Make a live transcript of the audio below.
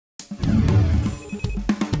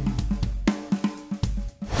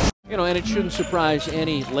You know, and it shouldn't surprise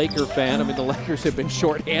any Laker fan. I mean, the Lakers have been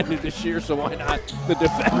shorthanded this year, so why not the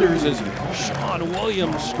defenders as Shawne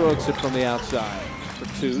Williams strokes it from the outside for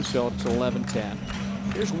 2, so it's 11-10.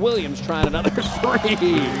 Here's Williams trying another 3.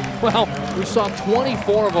 Well, we saw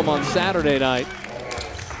 24 of them on Saturday night.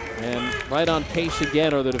 And right on pace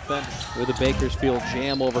again are the defenders with the Bakersfield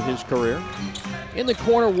Jam over his career. In the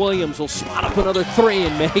corner, Williams will spot up another 3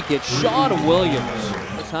 and make it. Shawne Williams.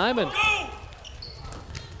 That's Hyman.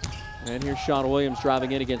 And here's Shawne Williams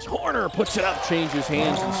driving in against Horner. Puts it up, changes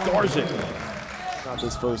hands, and scores it. Not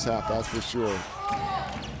this first half, that's for sure.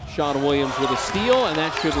 Shawne Williams with a steal, and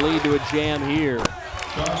that should lead to a jam here.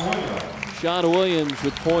 Shawne Williams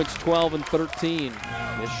with points 12 and 13.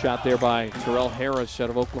 This shot there by Terrell Harris out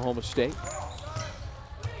of Oklahoma State.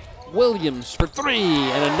 Williams for 3,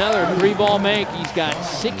 and another 3-ball make. He's got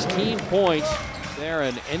 16 points. They're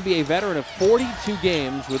an NBA veteran of 42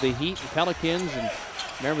 games with the Heat and Pelicans, and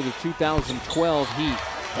remember the 2012 Heat.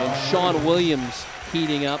 And Shawne Williams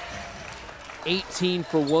heating up. 18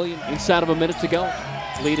 for Williams. Inside of a minute to go.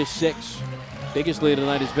 Lead is 6. Biggest lead of the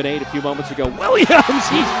night has been 8 a few moments ago. Williams,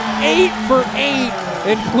 he's 8 for 8,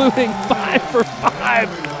 including 5 for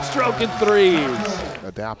 5, stroking 3s.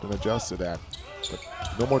 Adapt and adjust to that. But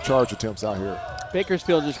no more charge attempts out here.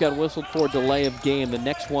 Bakersfield just got whistled for delay of game. The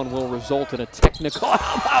next one will result in a technical.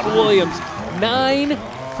 How about Williams? 9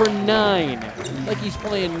 for 9. Like he's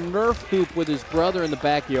playing Nerf hoop with his brother in the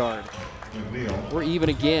backyard. We're even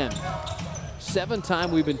again. 7th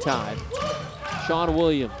time we've been tied. Shawne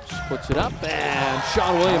Williams puts it up, and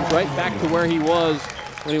Shawne Williams right back to where he was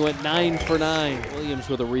when he went 9 for 9. Williams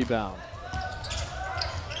with a rebound.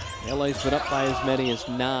 LA's been up by as many as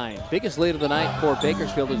 9. Biggest lead of the night for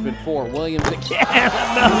Bakersfield has been 4. Williams again,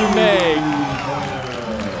 another make.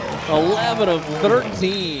 11 of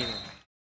 13.